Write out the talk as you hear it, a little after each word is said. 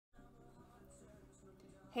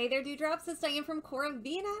Hey there, Dewdrops. It's Diane from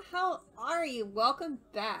CoraVina. How are you? Welcome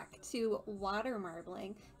back to Water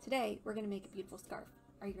Marbling. Today, we're going to make a beautiful scarf.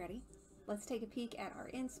 Are you ready? Let's take a peek at our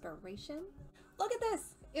inspiration. Look at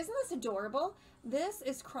this. Isn't this adorable? This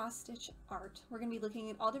is cross-stitch art. We're going to be looking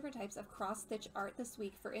at all different types of cross-stitch art this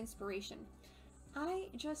week for inspiration. I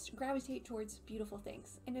just gravitate towards beautiful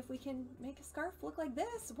things. And if we can make a scarf look like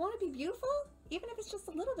this, won't it be beautiful? Even if it's just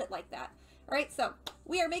a little bit like that. All right, so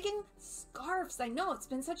we are making scarves. I know it's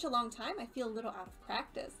been such a long time. I feel a little out of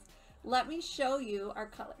practice. Let me show you our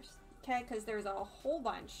colors, okay? Because there's a whole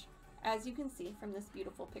bunch, as you can see from this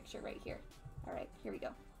beautiful picture right here. All right, here we go.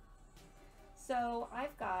 So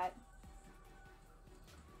I've got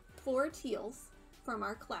 4 teals from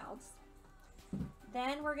our clouds.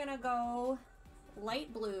 Then we're gonna go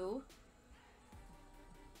light blue,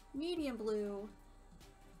 medium blue,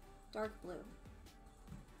 dark blue.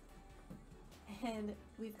 And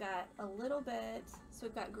we've got a little bit, so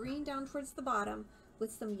we've got green down towards the bottom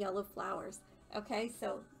with some yellow flowers. Okay,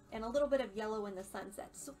 so, and a little bit of yellow in the sunset.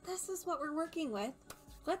 So this is what we're working with.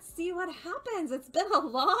 Let's see what happens. It's been a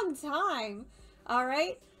long time. All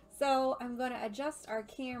right, so I'm going to adjust our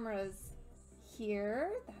cameras here.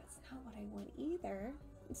 That's not what I want either.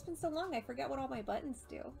 It's been so long, I forget what all my buttons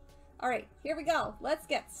do. All right, here we go. Let's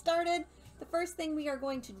get started. The first thing we are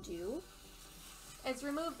going to do is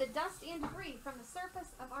remove the dust and debris from the surface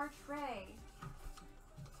of our tray.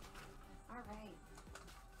 All right.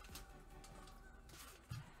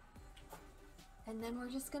 And then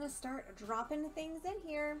we're just gonna start dropping things in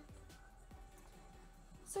here.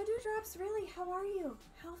 So Dewdrops, really, how are you?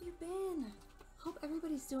 How have you been? Hope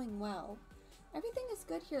everybody's doing well. Everything is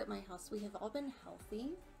good here at my house. We have all been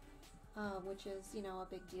healthy, which is, you know, a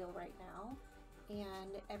big deal right now.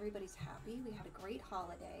 And everybody's happy. We had a great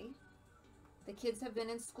holiday. The kids have been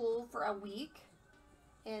in school for a week,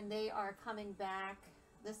 and they are coming back.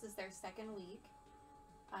 This is their 2nd week.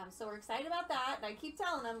 So we're excited about that. And I keep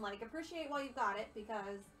telling them, like, appreciate while you've got it,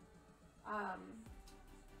 because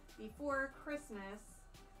before Christmas,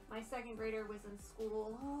 my 2nd grader was in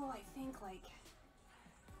school, I think like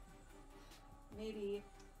maybe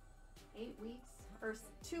 8 weeks, or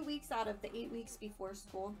 2 weeks out of the 8 weeks before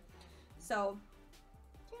school. So,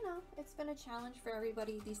 you know, it's been a challenge for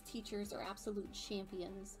everybody. These teachers are absolute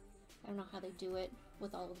champions. I don't know how they do it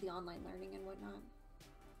with all of the online learning and whatnot.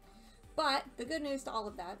 But the good news to all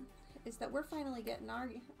of that is that we're finally getting our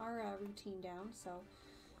routine down. So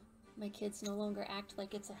my kids no longer act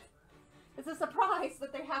like it's a surprise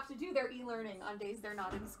that they have to do their e-learning on days they're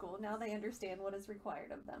not in school. Now they understand what is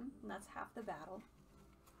required of them, and that's half the battle.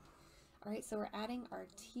 All right, so we're adding our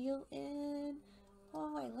teal in.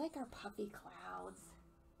 Oh, I like our puffy clouds.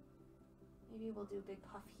 Maybe we'll do a big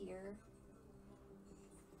puff here.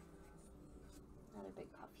 Another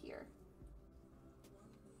big puff here.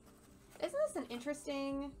 Isn't this an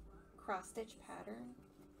interesting cross-stitch pattern?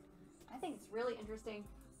 I think it's really interesting.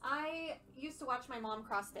 I used to watch my mom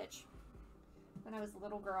cross-stitch when I was a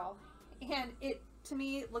little girl, and it, to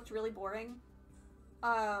me, looked really boring,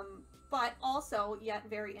 but also yet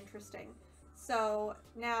very interesting. So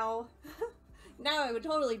now, now I would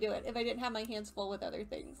totally do it if I didn't have my hands full with other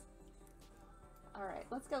things. All right,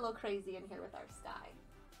 let's go a little crazy in here with our sky.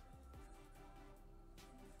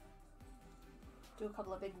 Do a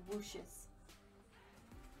couple of big whooshes.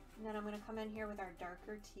 And then I'm going to come in here with our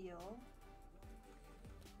darker teal.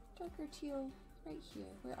 Darker teal right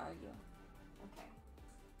here. Where are you? Okay.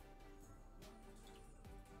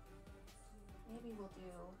 Maybe we'll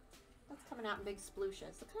do, that's coming out in big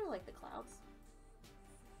splooshes. So kind of like the clouds.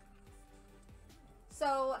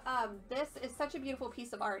 So this is such a beautiful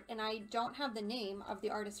piece of art, and I don't have the name of the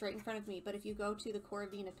artist right in front of me, but if you go to the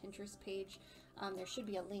CoraVina Pinterest page, there should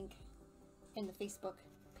be a link in the Facebook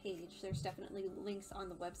page. There's definitely links on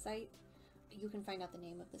the website. You can find out the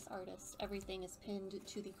name of this artist. Everything is pinned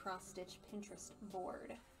to the cross-stitch Pinterest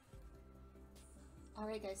board. All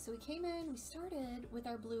right, guys, so we came in, we started with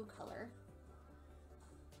our blue color.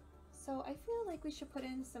 So I feel like we should put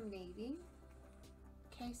in some navy.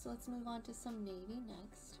 Okay, so let's move on to some navy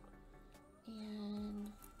next.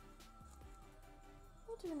 And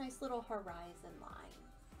we'll do a nice little horizon line.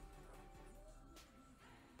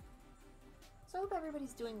 So I hope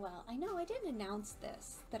everybody's doing well. I know I didn't announce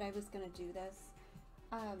this, that I was gonna do this.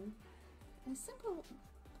 And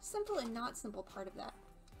simple and not simple part of that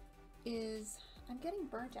is I'm getting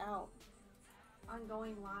burnt out on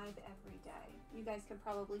going live every day. You guys can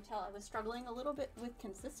probably tell I was struggling a little bit with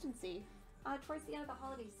consistency towards the end of the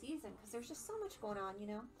holiday season because there's just so much going on, you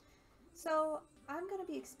know? So I'm going to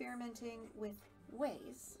be experimenting with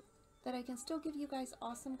ways that I can still give you guys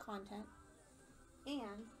awesome content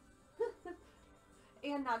and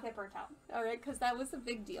and not get burnt out. All right, because that was a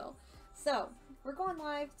big deal. So we're going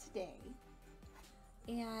live today,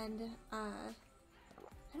 and I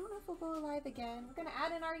don't know if we'll go live again. We're gonna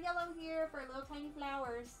add in our yellow here for little tiny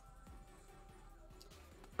flowers.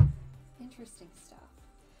 Interesting stuff.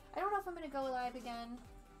 I don't know if I'm gonna go live again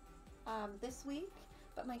this week,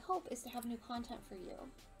 but my hope is to have new content for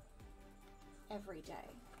you every day.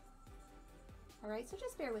 All right, so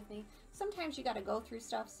just bear with me. Sometimes you got to go through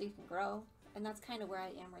stuff so you can grow, and that's kind of where I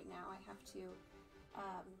am right now. I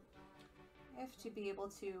have to be able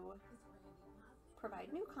to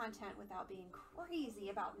provide new content without being crazy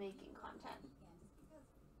about making content.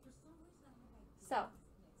 So,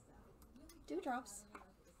 dewdrops.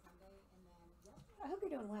 I hope you're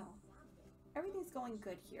doing well. Everything's going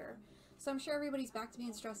good here. So I'm sure everybody's back to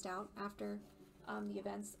being stressed out after the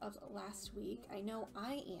events of last week. I know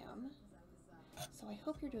I am. So I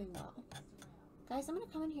hope you're doing well. Guys, I'm going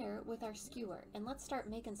to come in here with our skewer and let's start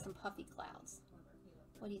making some puffy clouds.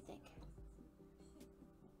 What do you think?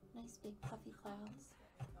 Nice big puffy clouds.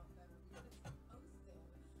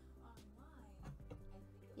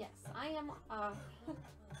 Yes, I am,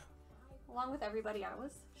 along with everybody, I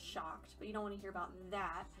was shocked, but you don't want to hear about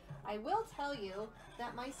that. I will tell you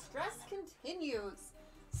that my stress continues.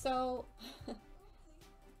 So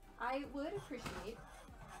I would appreciate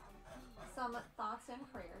some thoughts and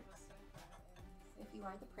prayers if you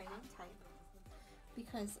are the praying type,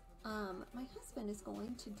 because my husband is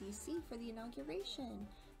going to DC for the inauguration,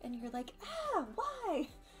 and you're like, why?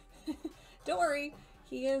 Don't worry,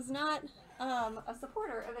 he is not a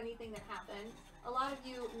supporter of anything that happened. A lot of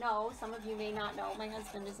you know, some of you may not know, my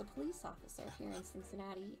husband is a police officer here in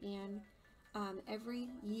Cincinnati, and every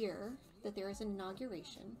year that there is an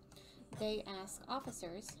inauguration, they ask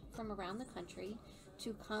officers from around the country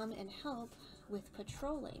to come and help with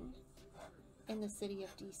patrolling in the city of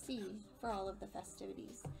DC for all of the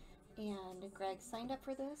festivities. And Greg signed up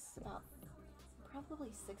for this about probably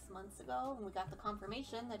 6 months ago, and we got the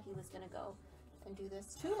confirmation that he was going to go and do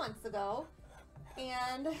this 2 months ago,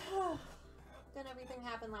 and then everything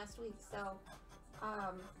happened last week, so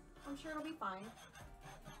I'm sure it'll be fine.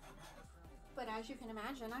 But as you can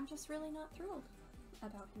imagine, I'm just really not thrilled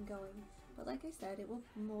about him going. But like I said, it will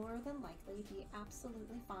more than likely be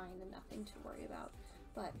absolutely fine and nothing to worry about.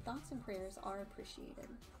 But thoughts and prayers are appreciated.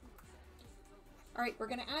 All right, we're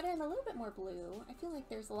going to add in a little bit more blue. I feel like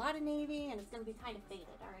there's a lot of navy and it's going to be kind of faded.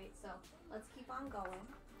 All right, so let's keep on going.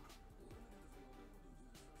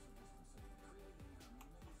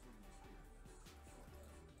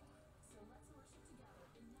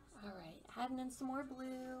 All right, adding in some more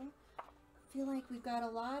blue. I feel like we've got a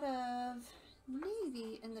lot of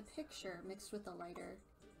navy in the picture mixed with a lighter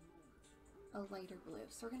blue.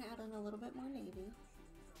 So we're going to add in a little bit more navy.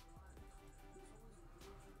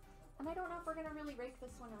 And I don't know if we're going to really rake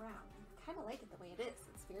this one around. I kind of like it the way it is.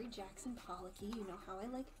 It's very Jackson Pollocky. You know how I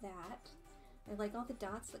like that. I like all the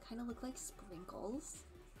dots that kind of look like sprinkles.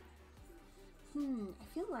 I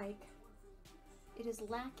feel like it is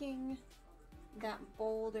lacking that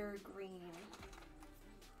bolder green.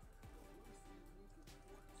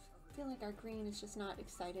 I feel like our green is just not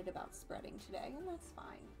excited about spreading today, and that's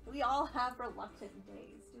fine. We all have reluctant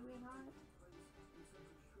days, do we not?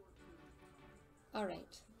 All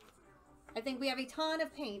right. I think we have a ton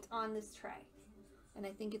of paint on this tray, and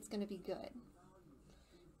I think it's going to be good.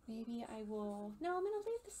 Maybe I will... No, I'm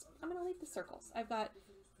going to leave the circles. I've got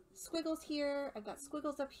squiggles here. I've got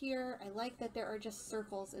squiggles up here. I like that there are just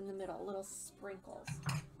circles in the middle, little sprinkles.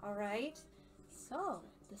 All right. So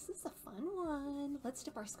this is a fun one. Let's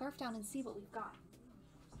dip our scarf down and see what we've got.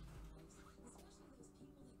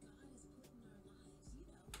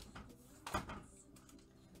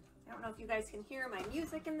 I don't know if you guys can hear my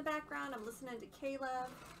music in the background. I'm listening to Caleb.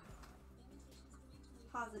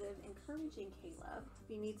 Positive, encouraging Caleb. If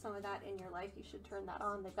you need some of that in your life, you should turn that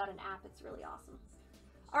on. They've got an app. It's really awesome.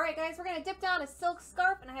 All right, guys, we're going to dip down a silk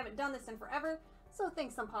scarf, and I haven't done this in forever, so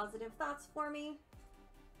think some positive thoughts for me.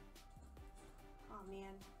 Oh,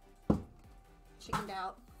 man. Chickened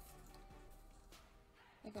out.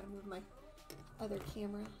 I got to move my other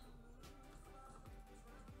camera.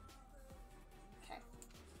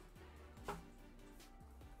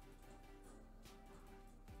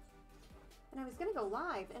 And I was gonna go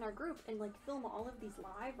live in our group and like film all of these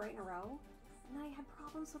live right in a row, and then I had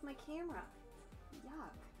problems with my camera.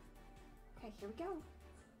 Yuck. Okay, here we go.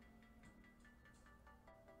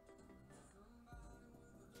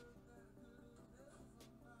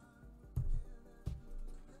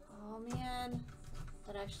 Oh man,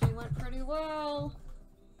 that actually went pretty well.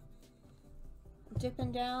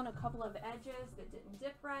 Dipping down a couple of edges that didn't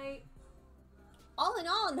dip right. all in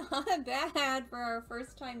all, not bad for our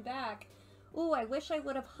first time back. Ooh, I wish I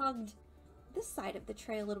would have hugged this side of the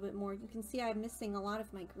tray a little bit more. You can see I'm missing a lot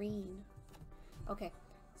of my green. Okay,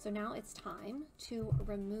 so now it's time to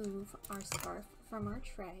remove our scarf from our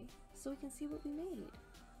tray so we can see what we made.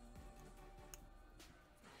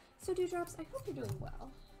 So Dewdrops, I hope you're doing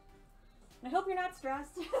well. And I hope you're not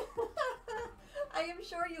stressed. I am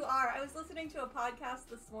sure you are. I was listening to a podcast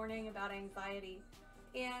this morning about anxiety.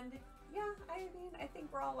 And yeah, I mean, I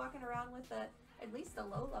think we're all walking around with at least a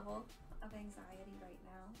low level of anxiety right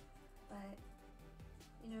now. But,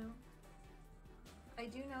 you know, I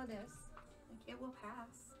do know this. Like, it will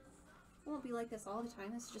pass. It won't be like this all the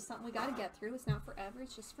time. It's just something we gotta get through. It's not forever.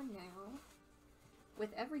 It's just for now. With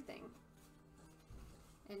everything.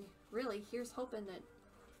 And really, here's hoping that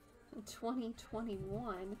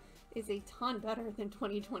 2021 is a ton better than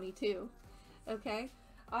 2022. Okay?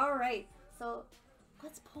 Alright, so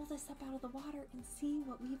let's pull this up out of the water and see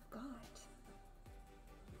what we've got.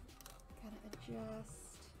 Gotta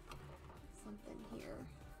adjust something here.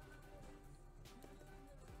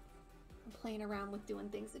 I'm playing around with doing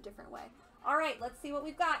things a different way. Alright, let's see what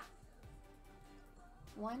we've got.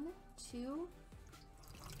 1, 2,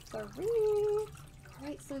 3.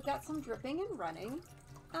 Alright, so we've got some dripping and running.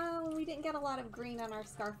 We didn't get a lot of green on our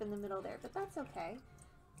scarf in the middle there, but that's okay.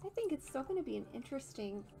 I think it's still going to be an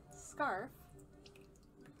interesting scarf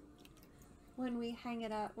when we hang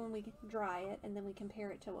it up, when we dry it, and then we compare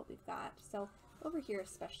it to what we've got. So over here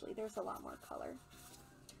especially, there's a lot more color.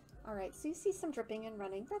 Alright, so you see some dripping and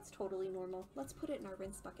running. That's totally normal. Let's put it in our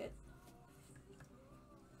rinse bucket.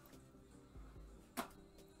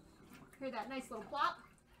 Hear that nice little plop?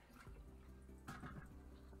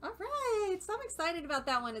 Alright, so I'm excited about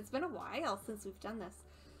that one. It's been a while since we've done this.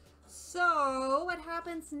 So, what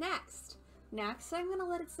happens next? Next, I'm going to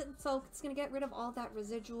let it sit and soak. It's going to get rid of all that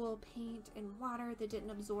residual paint and water that didn't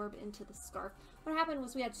absorb into the scarf. What happened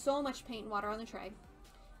was we had so much paint and water on the tray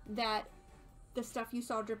that the stuff you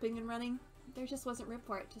saw dripping and running, there just wasn't room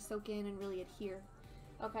for it to soak in and really adhere.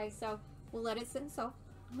 Okay, so we'll let it sit and soak.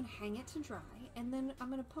 I'm going to hang it to dry, and then I'm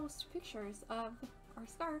going to post pictures of our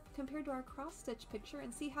scarf compared to our cross-stitch picture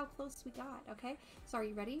and see how close we got, okay? So are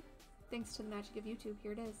you ready? Thanks to the magic of YouTube,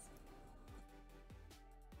 here it is.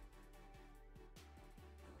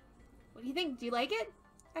 What do you think? Do you like it?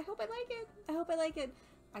 I hope I like it. I hope I like it.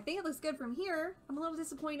 I think it looks good from here. I'm a little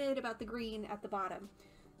disappointed about the green at the bottom.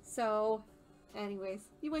 So, anyways,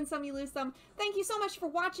 you win some, you lose some. Thank you so much for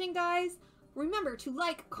watching, guys. Remember to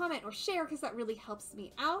like, comment, or share because that really helps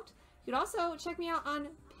me out. You could also check me out on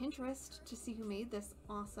Pinterest to see who made this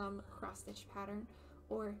awesome cross-stitch pattern,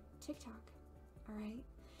 or TikTok. Alright?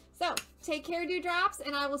 So, take care, Dewdrops,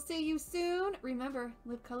 and I will see you soon. Remember,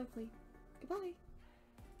 live colorfully. Goodbye.